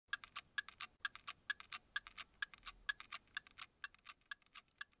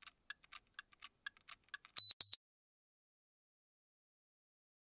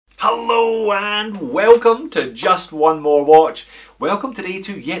Hello and welcome to Just One More Watch. Welcome today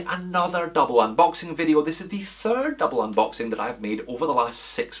to yet another double unboxing video. This is the third double unboxing that I've made over the last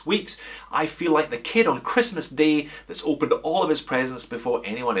 6 weeks. I feel like the kid on Christmas Day that's opened all of his presents before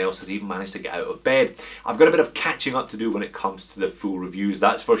anyone else has even managed to get out of bed. I've got a bit of catching up to do when it comes to the full reviews,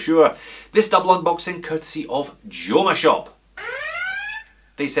 that's for sure. This double unboxing courtesy of JOMASHOP.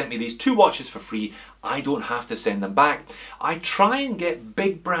 They sent me these two watches for free. I don't have to send them back. I try and get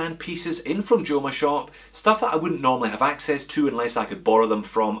big brand pieces in from JOMASHOP, stuff that I wouldn't normally have access to unless I could borrow them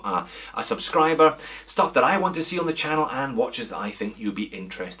from a subscriber, stuff that I want to see on the channel, and watches that I think you'll be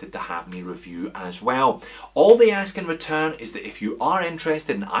interested to have me review as well. All they ask in return is that if you are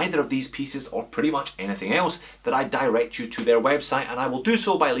interested in either of these pieces or pretty much anything else, that I direct you to their website, and I will do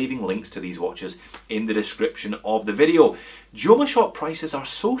so by leaving links to these watches in the description of the video. JOMASHOP prices are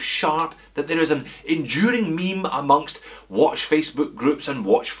so sharp that there is an enduring meme amongst watch Facebook groups and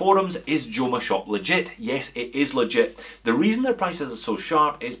watch forums: is JOMASHOP legit? Yes, it is legit. The reason their prices are so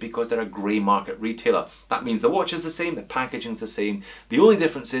sharp is because they're a grey market retailer. That means the watch is the same, the packaging is the same. The only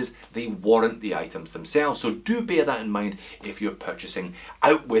difference is they warrant the items themselves. So do bear that in mind if you're purchasing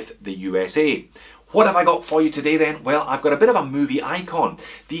out with the USA. What have I got for you today then? Well, I've got a bit of a movie icon.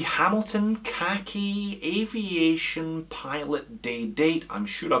 The Hamilton Khaki Aviation Pilot Day Date. I'm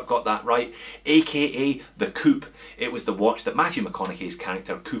sure I've got that right. AKA the Coop. It was the watch that Matthew McConaughey's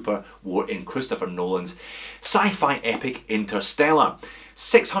character Cooper wore in Christopher Nolan's sci-fi epic Interstellar.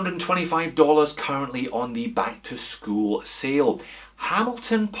 $625 currently on the back to school sale.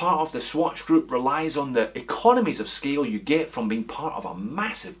 Hamilton, part of the Swatch Group, relies on the economies of scale you get from being part of a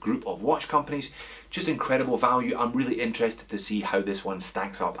massive group of watch companies. Just incredible value. I'm really interested to see how this one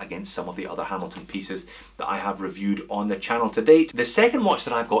stacks up against some of the other Hamilton pieces that I have reviewed on the channel to date. The second watch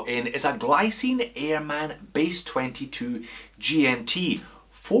that I've got in is a Glycine Airman Base 22 GMT,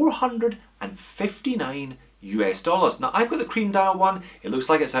 $459 US. Now I've got the cream dial one. It looks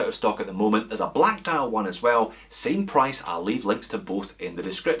like it's out of stock at the moment. There's a black dial one as well. Same price. I'll leave links to both in the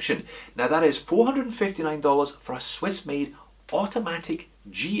description. Now that is $459 for a Swiss-made automatic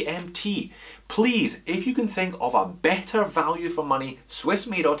GMT. Please, if you can think of a better value for money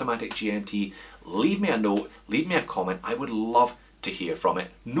Swiss-made automatic GMT, leave me a note, leave me a comment. I would love to hear from it.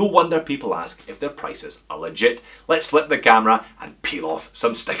 No wonder people ask if their prices are legit. Let's flip the camera and peel off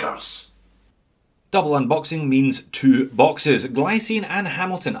some stickers. Double unboxing means two boxes, Glycine and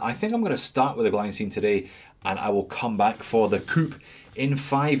Hamilton. I think I'm going to start with the Glycine today and I will come back for the Coop in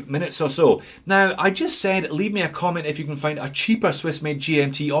 5 minutes or so. Now, I just said leave me a comment if you can find a cheaper Swiss-made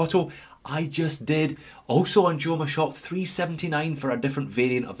GMT Auto. I just did. Also on JOMASHOP, $379 for a different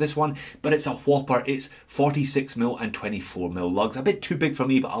variant of this one, but it's a whopper. It's 46mm and 24mm lugs. A bit too big for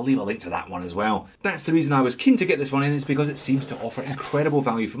me, but I'll leave a link to that one as well. That's the reason I was keen to get this one in, is because it seems to offer incredible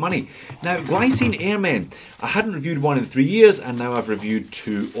value for money. Now, Glycine Airmen. I hadn't reviewed one in 3 years, and now I've reviewed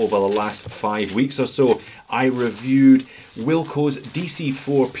two over the last 5 weeks or so. I reviewed Wilko's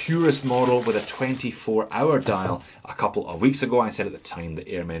DC4 Purist model with a 24-hour dial a couple of weeks ago. I said at the time that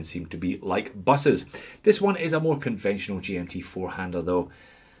Airmen seemed to be like buses. This one is a more conventional GMT 4-hander though,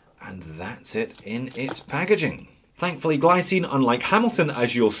 and that's it in its packaging. Thankfully, Glycine, unlike Hamilton,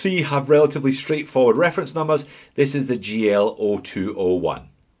 as you'll see, have relatively straightforward reference numbers. This is the GL0201.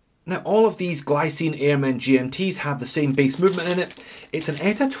 Now, all of these Glycine Airmen GMTs have the same base movement in it. It's an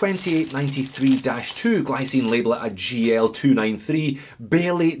ETA 2893-2. Glycine label it a GL293,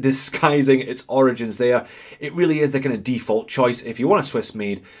 barely disguising its origins there. It really is the kind of default choice. If you want a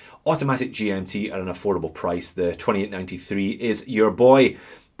Swiss-made automatic GMT at an affordable price, the 2893 is your boy.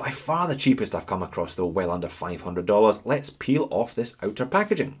 By far the cheapest I've come across though, well under $500. Let's peel off this outer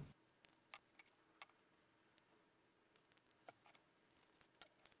packaging.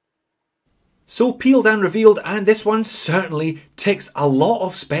 So peeled and revealed, and this one certainly ticks a lot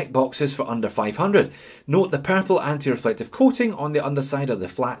of spec boxes for under 500. Note the purple anti-reflective coating on the underside of the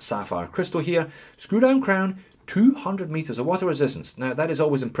flat sapphire crystal here, screw down crown, 200 meters of water resistance. Now that is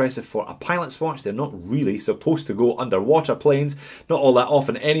always impressive for a pilot's watch. They're not really supposed to go underwater planes, not all that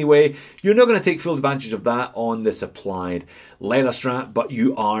often anyway. You're not going to take full advantage of that on the supplied leather strap, but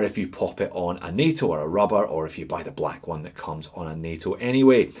you are if you pop it on a NATO or a rubber, or if you buy the black one that comes on a NATO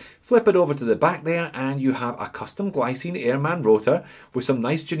anyway. Flip it over to the back there and you have a custom Glycine Airman rotor with some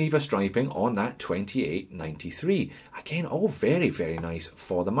nice Geneva striping on that 2893. Again, all very, very nice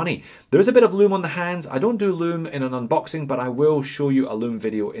for the money. There is a bit of loom on the hands. I don't do loom loom in an unboxing, but I will show you a loom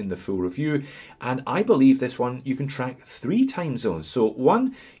video in the full review. And I believe this one you can track 3 time zones. So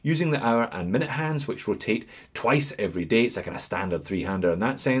one, using the hour and minute hands, which rotate twice every day. It's like a standard 3-hander in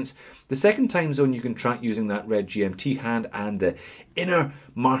that sense. The second time zone you can track using that red GMT hand and the inner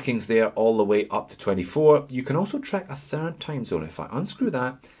markings there all the way up to 24. You can also track a third time zone. If I unscrew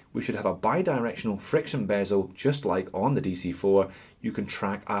that, we should have a bi-directional friction bezel, just like on the DC4. You can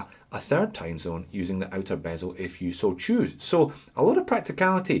track a third time zone using the outer bezel if you so choose. So a lot of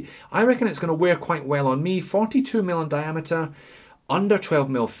practicality. I reckon it's going to wear quite well on me. 42mm in diameter, under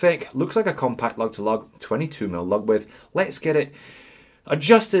 12mm thick, looks like a compact lug to lug, 22mm lug width. Let's get it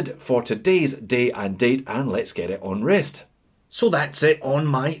adjusted for today's day and date, and let's get it on wrist. So that's it on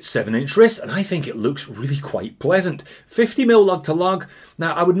my 7-inch wrist, and I think it looks really quite pleasant. 50mm lug to lug.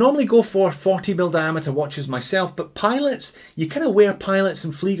 Now, I would normally go for 40mm diameter watches myself, but pilots, you kind of wear pilots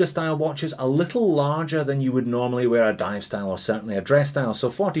and Flieger style watches a little larger than you would normally wear a dive style or certainly a dress style. So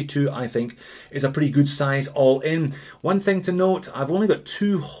 42, I think, is a pretty good size all in. One thing to note, I've only got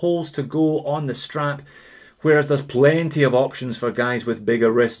 2 holes to go on the strap, whereas there's plenty of options for guys with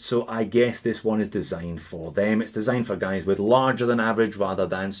bigger wrists, so I guess this one is designed for them. It's designed for guys with larger than average rather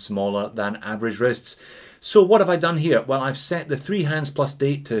than smaller than average wrists. So what have I done here? Well, I've set the 3 hands plus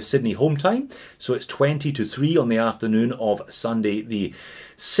date to Sydney home time, so it's 20 to 3 on the afternoon of Sunday the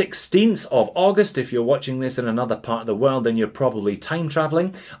 16th of August. If you're watching this in another part of the world, then you're probably time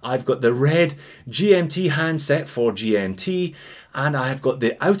traveling. I've got the red GMT hand set for GMT, and I've got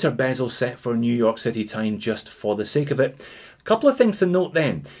the outer bezel set for New York City time just for the sake of it. A couple of things to note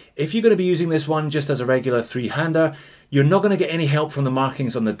then. If you're going to be using this one just as a regular 3-hander, you're not going to get any help from the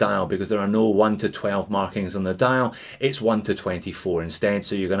markings on the dial because there are no 1 to 12 markings on the dial. It's 1 to 24 instead,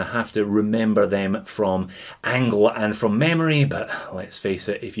 so you're going to have to remember them from angle and from memory. But let's face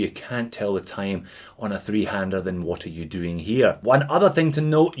it, if you can't tell the time on a 3-hander, then what are you doing here? One other thing to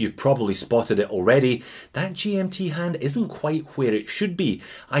note, you've probably spotted it already, that GMT hand isn't quite where it should be.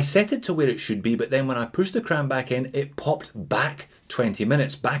 I set it to where it should be, but then when I pushed the crank back in, it popped back 20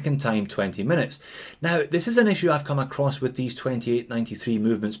 minutes, back in time 20 minutes. Now, this is an issue I've come across with these 2893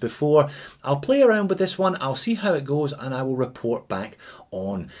 movements before. I'll play around with this one, I'll see how it goes, and I will report back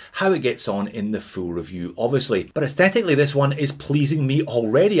on how it gets on in the full review, obviously. But aesthetically, this one is pleasing me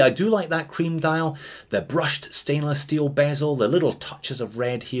already. I do like that cream dial, the brushed stainless steel bezel, the little touches of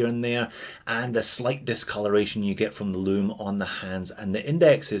red here and there, and the slight discoloration you get from the loom on the hands and the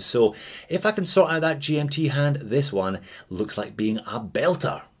indexes. So if I can sort out that GMT hand, this one looks like being a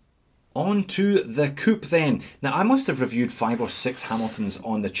belter. On to the Coop then. Now, I must have reviewed 5 or 6 Hamiltons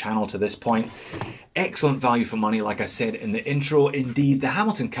on the channel to this point. Excellent value for money, like I said in the intro. Indeed, the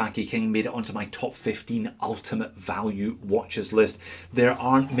Hamilton Khaki King made it onto my top 15 ultimate value watches list. There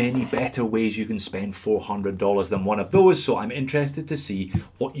aren't many better ways you can spend $400 than one of those, so I'm interested to see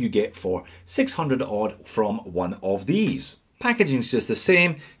what you get for 600 odd from one of these. Packaging's just the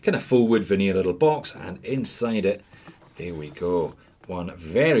same, kind of full wood veneer little box, and inside it, there we go. One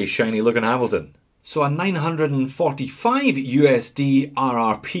very shiny looking Hamilton. So a 945 USD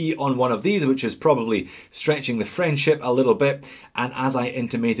RRP on one of these, which is probably stretching the friendship a little bit. And as I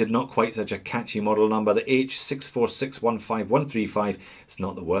intimated, not quite such a catchy model number. The H64615135, it's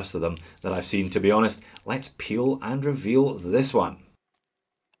not the worst of them that I've seen, to be honest. Let's peel and reveal this one.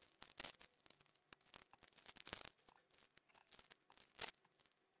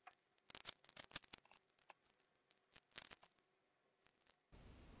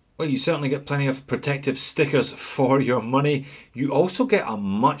 Well, you certainly get plenty of protective stickers for your money. You also get a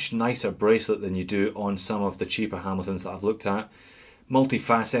much nicer bracelet than you do on some of the cheaper Hamiltons that I've looked at.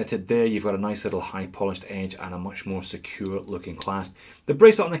 Multifaceted there, you've got a nice little high polished edge and a much more secure looking clasp. The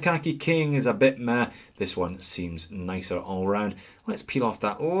bracelet on the Khaki King is a bit meh. This one seems nicer all around. Let's peel off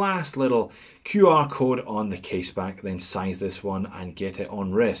that last little QR code on the case back, then size this one and get it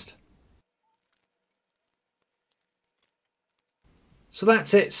on wrist. So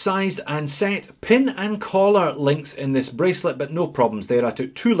that's it, sized and set. Pin and collar links in this bracelet, but no problems there. I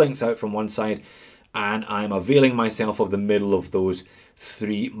took 2 links out from one side and I'm availing myself of the middle of those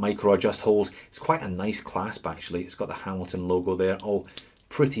 3 micro adjust holes. It's quite a nice clasp actually. It's got the Hamilton logo there, all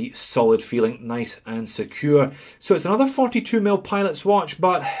pretty solid feeling, nice and secure. So it's another 42mm pilot's watch,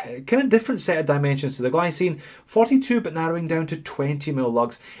 but kind of different set of dimensions to the Glycine. 42 but narrowing down to 20mm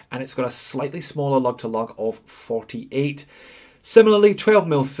lugs, and it's got a slightly smaller lug to lug of 48. Similarly,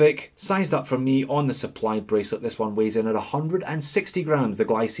 12mm thick, sized up for me on the supplied bracelet. This one weighs in at 160 grams. The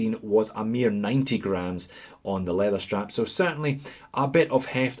Glycine was a mere 90 grams on the leather strap. So certainly a bit of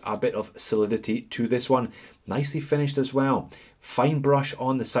heft, a bit of solidity to this one. Nicely finished as well. Fine brush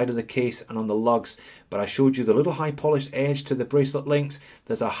on the side of the case and on the lugs, but I showed you the little high polished edge to the bracelet links.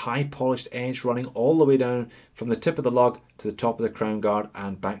 There's a high polished edge running all the way down from the tip of the lug to the top of the crown guard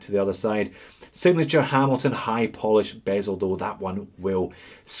and back to the other side. Signature Hamilton high polished bezel, though that one will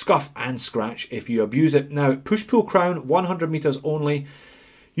scuff and scratch if you abuse it. Now, push-pull crown, 100 meters only.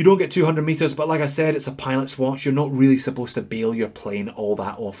 You don't get 200 meters, but like I said, it's a pilot's watch. You're not really supposed to bail your plane all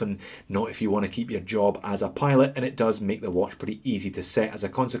that often, not if you want to keep your job as a pilot, and it does make the watch pretty easy to set as a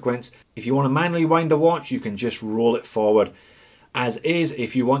consequence. If you want to manually wind the watch, you can just roll it forward as is.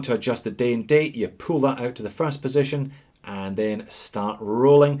 If you want to adjust the day and date, you pull that out to the first position and then start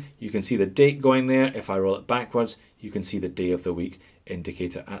rolling. You can see the date going there. If I roll it backwards, you can see the day of the week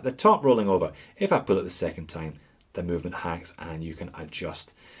indicator at the top rolling over. If I pull it the second time, the movement hacks and you can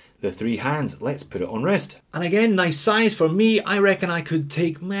adjust the three hands. Let's put it on wrist. And again, nice size for me. I reckon I could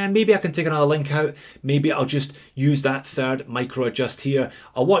take, maybe I can take another link out. Maybe I'll just use that third micro adjust here.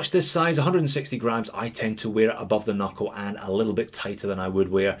 A watch this size, 160 grams, I tend to wear it above the knuckle and a little bit tighter than I would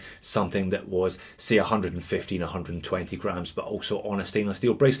wear something that was, say, 115, 120 grams, but also on a stainless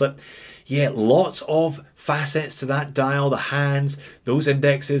steel bracelet. Yeah, lots of facets to that dial, the hands, those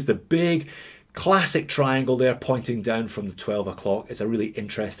indexes, the big classic triangle there pointing down from the 12 o'clock. It's a really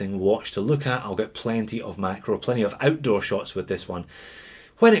interesting watch to look at. I'll get plenty of macro, plenty of outdoor shots with this one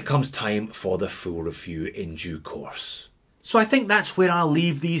when it comes time for the full review in due course. So I think that's where I'll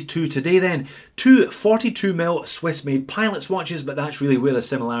leave these two today then. Two 42mm Swiss-made pilot's watches, but that's really where the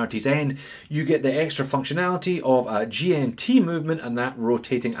similarities end. You get the extra functionality of a GMT movement and that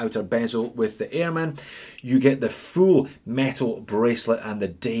rotating outer bezel with the Airman. You get the full metal bracelet and the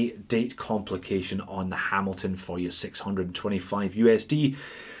date complication on the Hamilton for your 625 USD.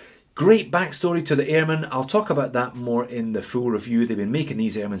 Great backstory to the Airman. I'll talk about that more in the full review. They've been making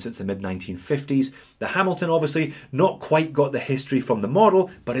these Airmen since the mid-1950s. The Hamilton obviously not quite got the history from the model,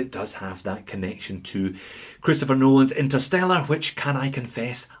 but it does have that connection to Christopher Nolan's Interstellar, which, can I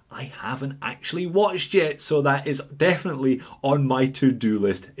confess, I haven't actually watched yet. So that is definitely on my to-do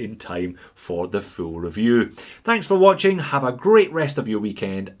list in time for the full review. Thanks for watching. Have a great rest of your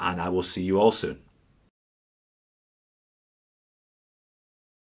weekend and I will see you all soon.